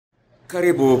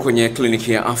Karibu kwenye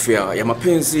kliniki ya afya ya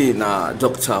mapenzi na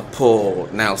Dr.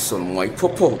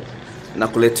 Mwaipopo na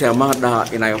kuletea mada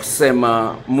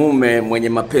inayosema mume mwenye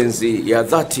mapenzi ya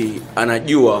dhati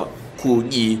anajua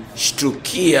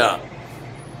kujishtukia.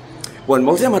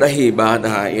 Nimeuletea mada hii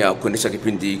baada ya kuendesha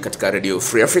kipindi katika Radio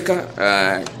Free Africa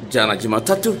jana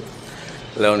Jumatatu.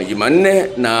 Leo ni Jumanne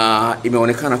na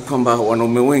imeonekana kwamba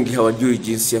wanaume wengi hawajui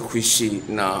jinsi ya kuishi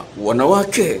na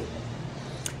wanawake.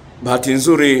 Bahati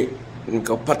nzuri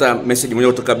nikapata message moja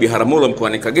kutoka Biharamulo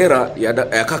mkoani Kagera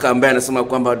ya kaka ambaye anasema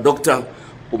kwamba Dokta,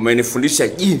 umenifundisha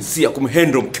jinsi ya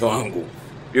kumhandle mke wangu.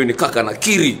 Hiyo ni kaka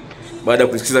nakiri, baada ya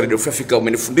kusikiza Radio Free Africa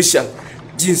umenifundisha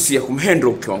jinsi ya kumhandle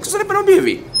mke wangu. Sasa nimeambia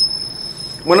hivi,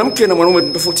 mwanamke na mwanaume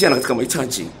tunatofautiana katika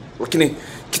mahitaji, lakini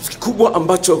kitu kikubwa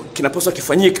ambacho kinapaswa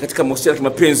kifanyike katika mahusiano ya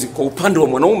mapenzi kwa upande wa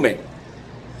mwanaume,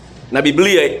 na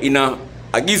Biblia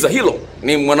inaagiza hilo,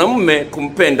 ni mwanamume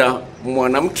kumpenda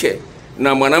mwanamke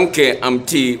na mwanamke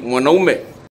amtii mwanaume.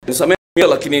 Nisamehe,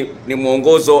 lakini ni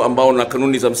mwongozo ambao na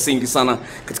kanuni za msingi sana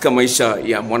katika maisha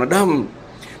ya mwanadamu.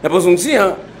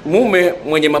 Napozungumzia mume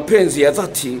mwenye mapenzi ya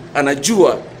dhati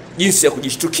anajua jinsi ya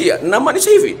kujishtukia, na maanisha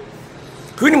hivi,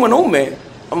 huyu ni mwanaume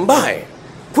ambaye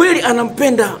kweli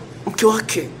anampenda mke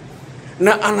wake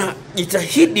na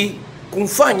anajitahidi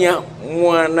kumfanya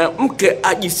mwanamke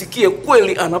ajisikie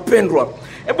kweli anapendwa.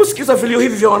 Hebu sikiza vilio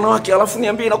hivi vya wanawake alafu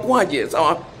niambie inakuaje,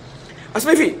 sawa?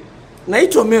 Asema hivi,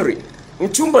 naitwa Mary,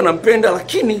 mchumba nampenda,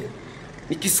 lakini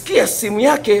nikisikia simu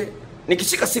yake,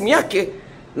 nikishika simu yake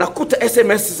nakuta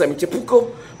SMS za michepuko,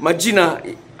 majina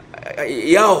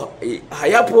yao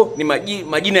hayapo, ni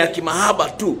majina ya kimahaba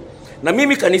tu, na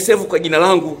mimi kanisevu kwa jina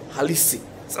langu halisi.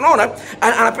 Sasa unaona,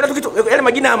 anapenda tu kitu yale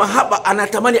majina ya mahaba,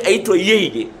 anatamani aitwe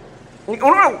yeye.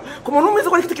 Unaona, kwa mwanaume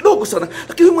ni kitu kidogo sana,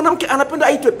 lakini huyu mwanamke anapenda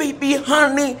aitwe baby,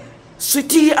 honey,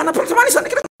 sweetie, anatamani sana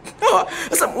kitu.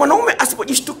 Sasa mwanaume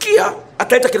asipojishtukia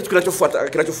ataita kitu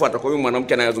kinachofuata. Kwa hiyo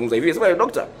mwanamke anayazungumza hivi, sema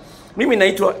Dokta, mimi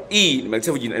naitwa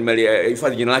nimelisema jina,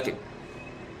 nimehifadhi jina lake.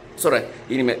 Sorry,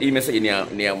 hii message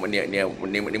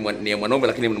ni mwanaume,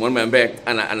 lakini ni mwanaume ambaye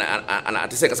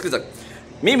anateseka. Sikiliza,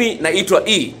 mimi naitwa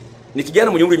ni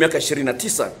kijana mwenye umri miaka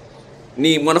 29,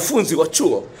 ni mwanafunzi wa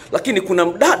chuo, lakini kuna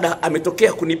mdada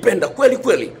ametokea kunipenda kweli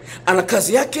kweli. Ana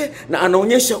kazi yake na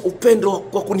anaonyesha upendo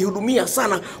kwa kunihudumia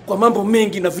sana kwa mambo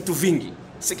mengi na vitu vingi.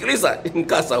 Sikiliza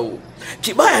mkasa huu.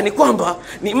 Kibaya ni kwamba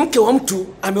ni mke wa mtu,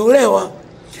 ameolewa.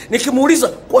 Nikimuuliza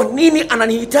kwa nini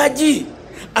ananihitaji,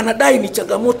 anadai ni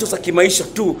changamoto za kimaisha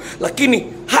tu,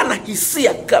 lakini hana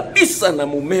hisia kabisa na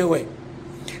mumewe.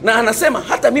 Na anasema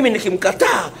hata mimi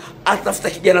nikimkataa atafuta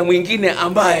kijana mwingine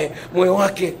ambaye moyo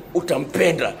wake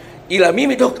utampenda. Ila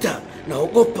mimi Dokta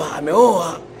naogopa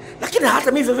ameoa, lakini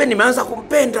hata mimi vivyo nimeanza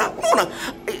kumpenda. Unaona,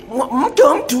 mke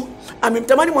wa mtu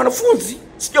amemtamani mwanafunzi,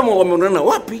 sijui wameonana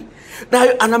wapi,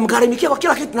 na anamgharimikia kwa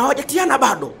kila kitu na hawajatiana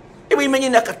bado. Hebu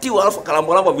imenyeni akatiwa alafu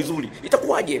kalambo vizuri,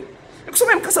 itakuwaje?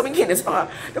 Nikusomea mkasa mwingine, sawa?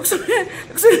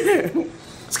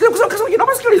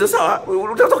 Sikiliza sawa,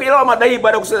 unataka kuelewa madai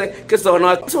baada ya kusema kesi za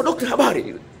wanawake. Sasa Dokta,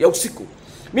 habari ya usiku.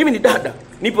 Mimi ni dada,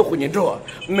 nipo kwenye ndoa.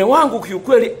 Mume wangu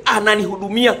kiukweli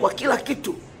ananihudumia kwa kila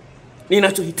kitu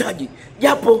ninachohitaji,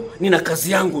 japo nina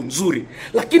kazi yangu nzuri,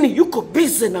 lakini yuko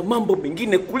busy na mambo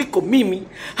mengine kuliko mimi.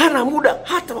 Hana muda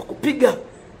hata wa kupiga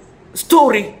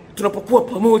story tunapokuwa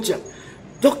pamoja.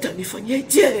 Dokta,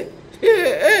 nifanyeje?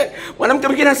 Mwanamke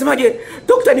mwingine anasemaje?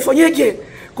 Dokta, nifanyeje?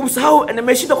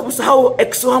 Nimeshinda kumsahau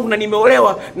ex wangu na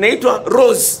nimeolewa, naitwa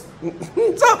Rose.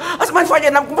 Sawa, asema nifanye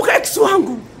namkumbuka ex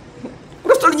wangu.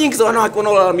 Kuna story nyingi za wanawake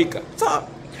wanaolalamika. Sawa.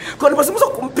 Kwa nipaswa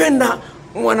kumpenda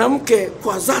mwanamke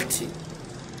kwa dhati,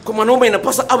 kwa mwanaume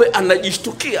inapasa awe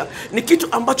anajishtukia. Ni kitu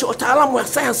ambacho wataalamu wa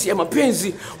sayansi ya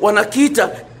mapenzi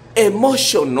wanakiita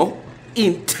emotional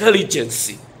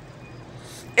intelligence.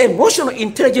 Emotional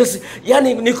intelligence,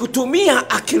 yani ni kutumia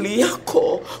akili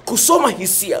yako kusoma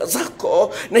hisia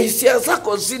zako, na hisia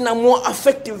zako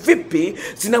zinamuaffect vipi,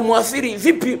 zinamuathiri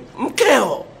vipi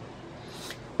mkeo.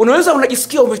 Unaweza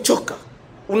unajisikia umechoka,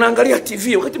 unaangalia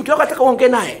TV wakati mke wako anataka uongee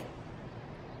naye.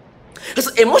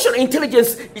 Sasa emotional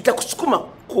intelligence itakusukuma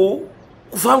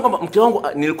kufahamu kwamba mke wangu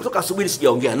nilikutoka asubuhi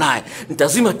sijaongea naye,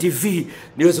 nitazima TV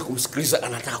niweze kumsikiliza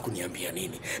anataka kuniambia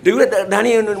nini. Ndio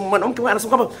yule mwanamke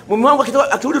anasema kwamba mume wangu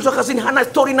akirudi kutoka kazini hana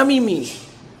story na mimi.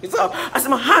 Sawa,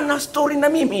 anasema hana story na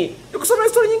mimi. Nikusomea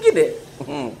story nyingine.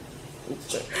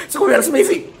 Sasa anasema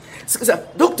hivi, sasa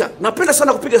Dokta, napenda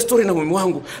sana kupiga story na mume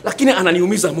wangu, lakini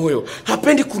ananiumiza moyo.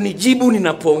 Hapendi kunijibu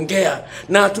ninapoongea,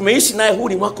 na tumeishi naye huu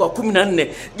ni mwaka wa 14.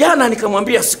 Jana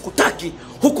nikamwambia sikutaki,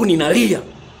 huku ninalia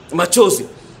machozi.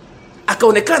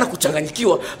 Akaonekana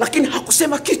kuchanganyikiwa, lakini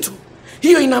hakusema kitu.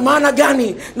 Hiyo ina maana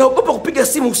gani? Naogopa kupiga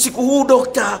simu usiku huu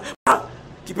Dokta.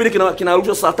 kipindi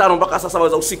kinarushwa saa 5 mpaka saa 7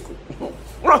 za usiku.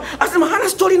 Anasema hana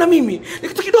story na mimi. Ni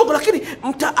kitu kidogo, lakini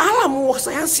mtaalamu wa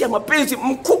sayansi ya mapenzi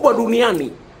mkubwa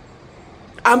duniani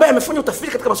ambaye amefanya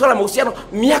utafiti katika masuala ya mahusiano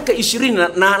miaka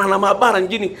 20 na maabara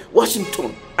mjini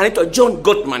Washington, anaitwa John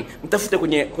Gottman. Mtafute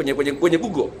kwenye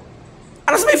Google.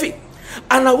 Anasema hivi,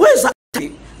 anaweza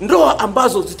ndoa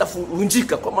ambazo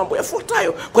zitavunjika kwa mambo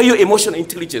yafuatayo. Kwa hiyo emotional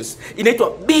intelligence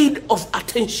inaitwa bid of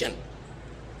attention.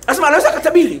 Anasema anaweza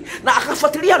kutabiri na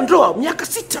akafuatilia ndoa miaka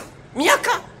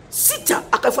 6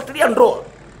 akafuatilia ndoa,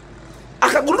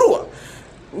 akagundua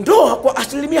ndoa kwa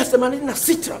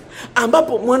 86%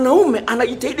 ambapo mwanaume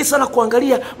anajitahidi sana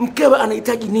kuangalia mkewe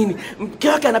anahitaji nini, mke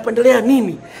wake anapendelea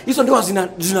nini. Hizo ndoa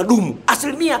zinadumu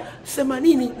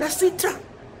 86%.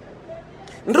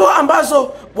 Ndoa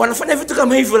ambazo wanafanya vitu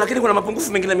kama hivyo lakini kuna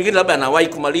mapungufu mengine labda anawahi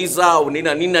kumaliza au nini,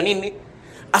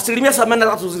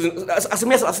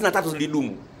 33%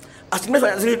 zilidumu.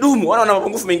 30% zilidumu, wana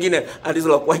mapungufu mengine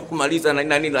alizowahi kumaliza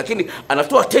na nini, lakini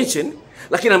anatoa attention,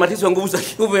 lakini ana matatizo ya nguvu za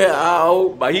kiume au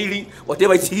bahili,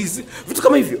 whatever it is, vitu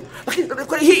kama hivyo.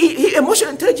 Lakini hii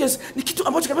emotional intelligence ni kitu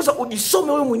ambacho kabisa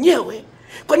ujisome wewe mwenyewe.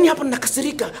 Kwa nini hapa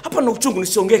ninakasirika, hapa na uchungu,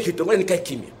 nisiongee kitu, ngoja nikae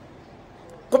kimya.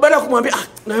 Kwa baada ya kumwambia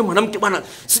na wewe mwanamke bwana,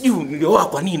 sijui nilioa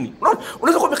kwa nini. Unaona,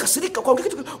 unaweza kuwa umekasirika kwa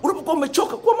kitu unapokuwa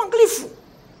umechoka, kuwa mwangalifu.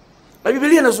 Na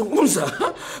Biblia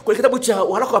inazungumza kwenye kitabu cha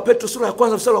waraka wa Petro sura ya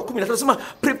 1 mstari wa 10 inasema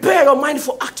prepare your mind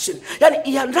for action. Yaani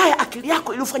iandae akili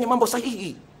yako ili ufanye mambo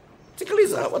sahihi.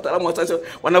 Sikiliza wataalamu wa sayansi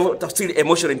wanavyotafsiri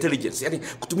emotional intelligence, yaani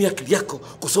kutumia akili yako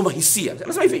kusoma hisia.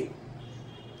 Anasema hivi,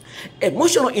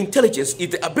 emotional intelligence is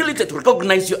the ability to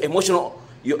recognize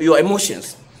your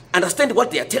emotions, understand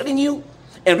what they are telling you,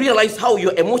 and realize how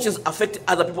your emotions affect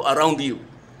other people around you.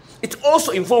 It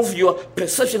also involves your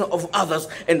perception of others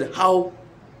and how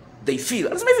they feel.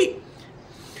 Anasema hivi,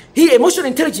 hii emotional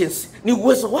intelligence ni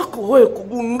uwezo wako wewe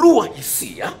kugundua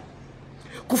hisia,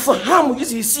 kufahamu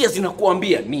hizi hisia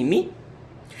zinakuambia nini,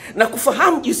 na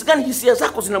kufahamu jinsi gani hisia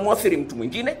zako zinamwathiri mtu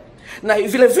mwingine, na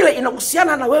vile vile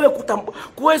inahusiana na wewe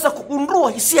kuweza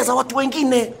kugundua hisia za watu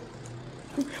wengine.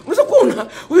 Unaweza kuona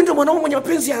huyu ndio mwanaume mwenye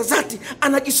mapenzi ya dhati,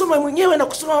 anajisoma mwenyewe na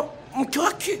kusoma mke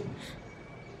wake.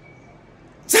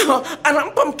 Sawa,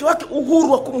 anampa mke wake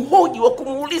uhuru wa kumhoji, wa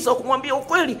kumuuliza, wa kumwambia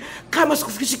ukweli. Kama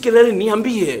sikufikishi kelele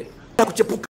niambie, na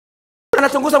kuchepuka.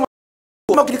 Anatongoza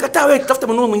mwanaume, ukikataa wewe tafuta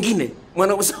mwanaume mwingine.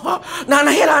 Mwanaume sawa, na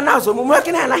ana hela anazo, mume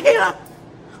wake naye ana hela,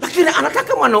 lakini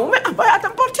anataka mwanaume ambaye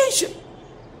atampa attention.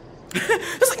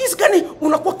 Sasa jinsi gani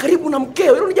unakuwa karibu na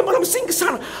mkeo? Hilo ni jambo la msingi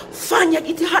sana. Fanya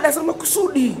jitihada za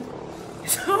makusudi.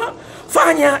 Sawa?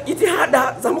 Fanya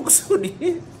jitihada za makusudi.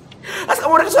 Sasa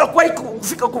kama unataka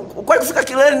kufika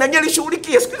kileleni na jeli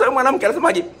shughulikie. Sikiza mwanamke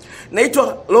anasemaje?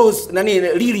 Naitwa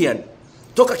Lilian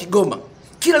toka Kigoma.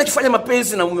 Kila nikifanya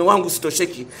mapenzi na mume wangu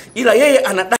sitosheki, ila yeye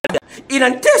ana dada.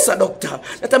 Inanitesa dokta.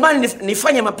 Natamani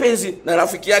nifanye mapenzi na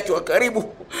rafiki yake wa karibu.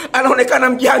 Anaonekana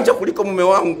mjanja kuliko mume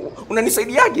wangu.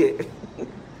 Unanisaidiaje?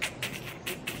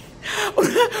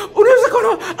 Unaweza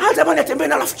kuona anatamani atembee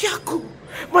na rafiki yako.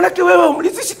 Maana wewe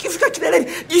umlizishi kifika kileleni,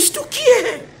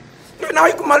 jishtukie.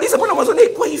 Nawahi kumaliza bwana mwanzo ni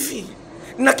kwa hivi.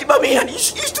 Na kibamia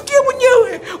jishtukie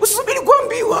mwenyewe. Usisubiri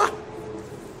kuambiwa.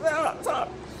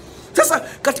 Sasa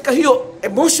katika hiyo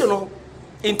emotional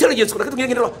intelligence kuna kitu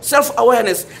kingine kinaitwa self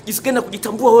awareness, jinsi gani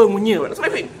kujitambua wewe mwenyewe. Nasema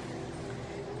hivi,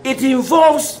 it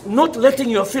involves not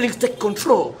letting your feelings take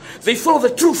control. They follow the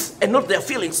truth and not their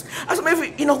feelings. Nasema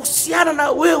hivi, inahusiana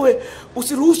na wewe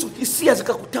usiruhusu hisia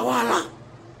zikakutawala.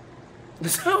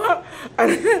 Sawa?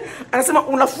 Anasema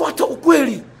unafuata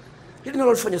ukweli. Hili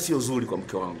nalofanya sio zuri kwa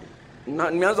mke wangu. Na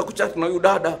nimeanza kuchat na huyu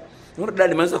dada. Yule dada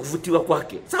nimeanza kuvutiwa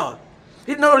kwake. Sawa?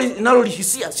 Hili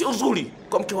nalolihisia sio zuri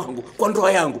kwa mke wangu, kwa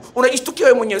ndoa yangu. Unajishtukia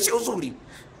wewe mwenyewe, sio zuri.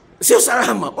 Sio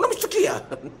salama, unamshtukia.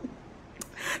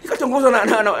 Nikatongozwa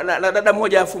na dada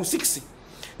mmoja form 6.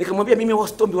 Nikamwambia mimi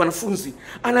wastombi wanafunzi.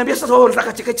 Ananiambia sasa wewe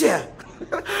unataka chekechea.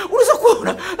 Unaweza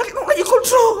kuona, lakini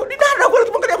unajicontrol. Ni dada kwa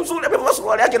tumwangalia mzuri, amevaa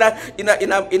suruali yake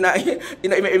na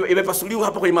imepasuliwa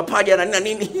hapa kwenye mapaja na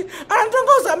nini.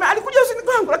 Anatongoza, alikuja usini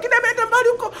kwangu, lakini ameenda mbali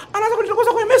huko, anaanza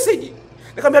kunitongoza kwenye message.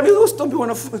 Nikamwambia mimi wastombi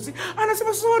wanafunzi.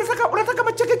 Anasema sorry, unataka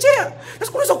machekechea.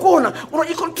 Sasa unaweza kuona,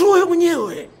 unajicontrol wewe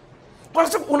mwenyewe.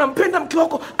 Kwa sababu unampenda mke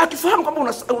wako, akifahamu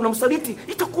kwamba unamsaliti,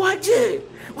 itakuwaje?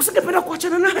 Usingependa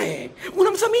kuachana naye.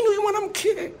 Unamthamini huyu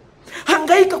mwanamke.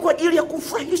 Hangaika kwa ajili ya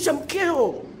kumfurahisha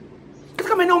mkeo.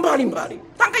 Katika maeneo mbalimbali.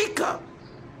 Hangaika.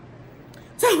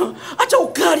 Sawa, acha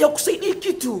ukali ukusaidie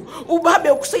kitu,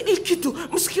 ubabe ukusaidie kitu,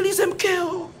 msikilize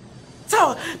mkeo.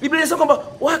 Sawa, Biblia inasema kwamba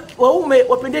waume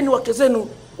wapendeni wake zenu,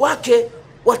 wake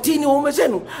watini waume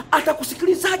zenu.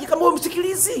 Atakusikilizaje kama wewe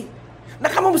msikilizi? Na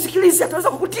kama msikilize ataweza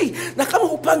kukutii. Na kama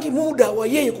upangi muda wa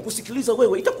yeye kukusikiliza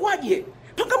wewe, itakuwaje?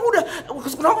 Panga muda.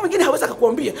 Kuna mambo mengine hawezi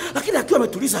kukuambia, lakini akiwa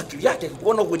ametuliza akili yake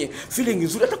kuona kwenye feeling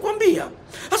nzuri atakwambia.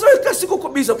 Sasa wewe kila siku uko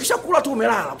busy, ukishakula tu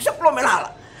umelala, ukishakula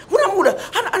umelala. Kuna muda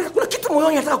kuna kitu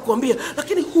moyoni anataka kukuambia,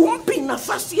 lakini humpi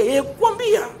nafasi ya yeye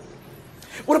kukuambia.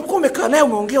 Unapokuwa umekaa naye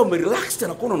umeongea umerelax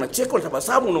na kuona unacheka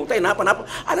unatabasamu unautai na hapa na hapa,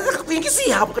 anataka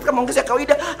kuingizia hapo katika maongezi ya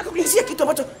kawaida, akakuingizia kitu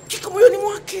ambacho kiko moyoni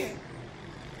mwake.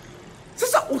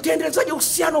 Sasa utaendelezaje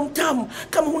uhusiano mtamu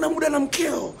kama huna muda na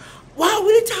mkeo? How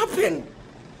will it happen?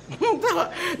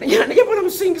 Ni jambo la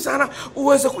msingi sana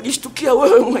uweze kujishtukia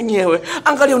wewe mwenyewe.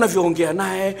 Angalia unavyoongea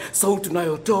naye, sauti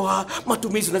unayotoa,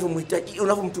 matumizi unavyomhitaji,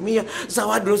 unavyomtumia,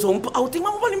 zawadi unazompa au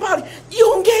mambo mbalimbali.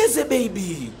 Jiongeze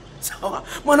baby. Sawa?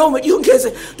 Mwanaume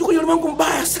jiongeze. Tuko kwenye ulimwengu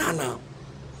mbaya sana.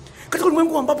 Katika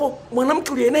ulimwengu ambapo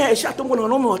mwanamke ulienea ashatongwa na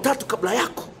wanaume watatu kabla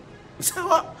yako.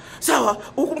 Sawa? Sawa,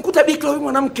 ukumkuta bikira huyu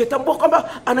mwanamke, tambua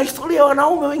kwamba ana historia ya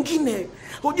wanaume wengine.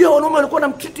 Hujua wanaume walikuwa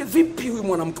wanamtreat vipi huyu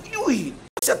mwanamke. Hujui.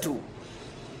 Sasa tu.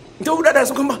 Ndio dada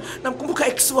anasema kwamba namkumbuka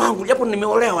ex wangu japo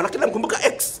nimeolewa lakini namkumbuka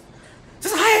ex.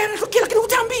 Sasa haya yanatokea lakini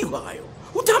utaambiwa hayo.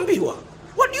 Utaambiwa.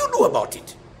 What do you do about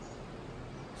it?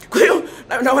 Kwa hiyo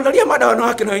naandalia mada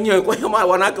wanawake na wenyewe. Kwa hiyo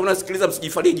wanawake unasikiliza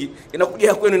msijifariji,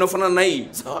 inakuja kwenu inafanana na hii.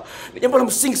 Sawa? Ni jambo la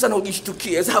msingi sana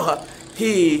ujishtukie. Sawa?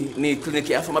 Hii ni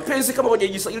kliniki ya afya mapenzi. Kama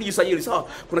hujajisajili jisajili. Sawa?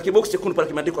 Kuna kibox chekundu pale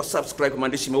kimeandikwa subscribe kwa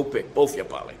maandishi meupe. Bofya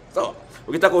pale. Sawa?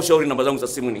 Ukitaka ushauri namba zangu za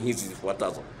simu ni hizi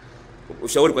zifuatazo.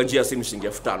 Ushauri kwa njia ya simu shilingi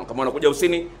 5000. Kama unakuja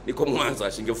usini niko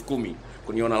Mwanza shilingi 10000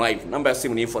 kuniona live. Namba ya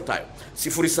simu ni ifuatayo: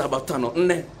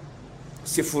 0754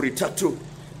 03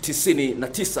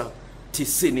 99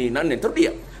 94.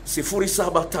 Tarudia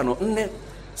 0754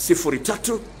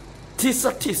 03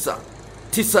 99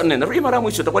 94. Narudia mara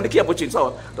mwisho, utakuandikia hapo chini.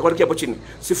 Sawa? Utakuandikia hapo chini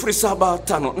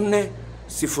 0754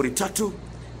 03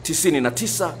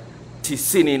 99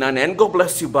 94. And God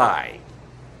bless you. Bye.